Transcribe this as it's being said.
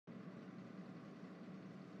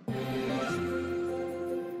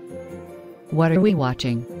What are we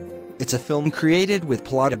watching? It's a film created with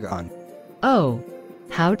Plotagon. Oh.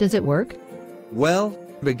 How does it work? Well,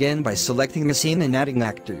 begin by selecting the scene and adding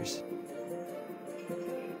actors.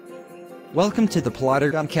 Welcome to the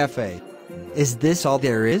Plotagon Cafe. Is this all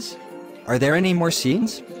there is? Are there any more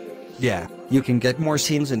scenes? Yeah, you can get more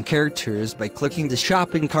scenes and characters by clicking the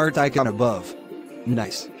shopping cart icon above.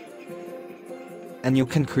 Nice. And you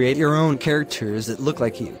can create your own characters that look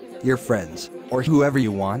like you, your friends, or whoever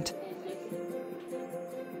you want.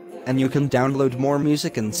 And you can download more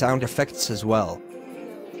music and sound effects as well.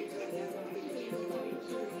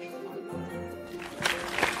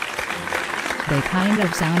 They kind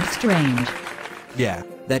of sound strange. Yeah,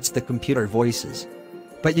 that's the computer voices.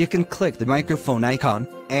 But you can click the microphone icon,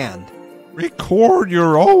 and record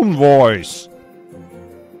your own voice.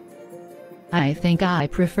 I think I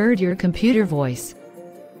preferred your computer voice.